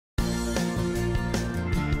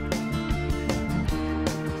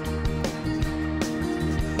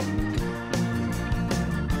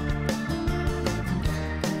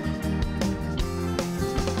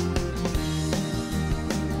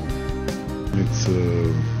It's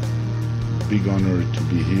a big honor to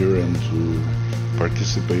be here and to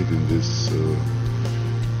participate in this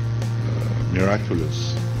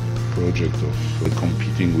miraculous project of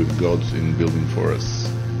competing with God in building forests.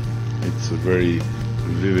 It's a very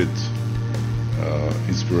vivid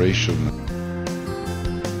inspiration.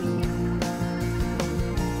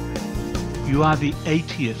 You are the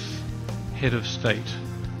 80th head of state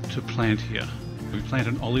to plant here. We plant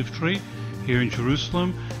an olive tree here in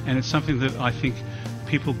Jerusalem, and it's something that I think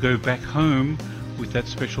people go back home with that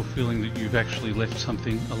special feeling that you've actually left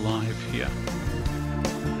something alive here.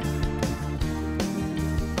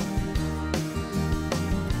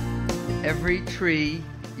 Every tree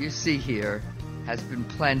you see here has been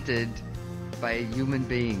planted by a human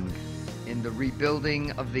being in the rebuilding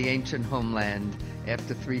of the ancient homeland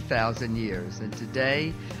after 3,000 years. And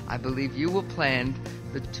today, I believe you will plant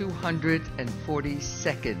the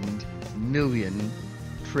 242nd million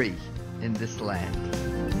tree in this land.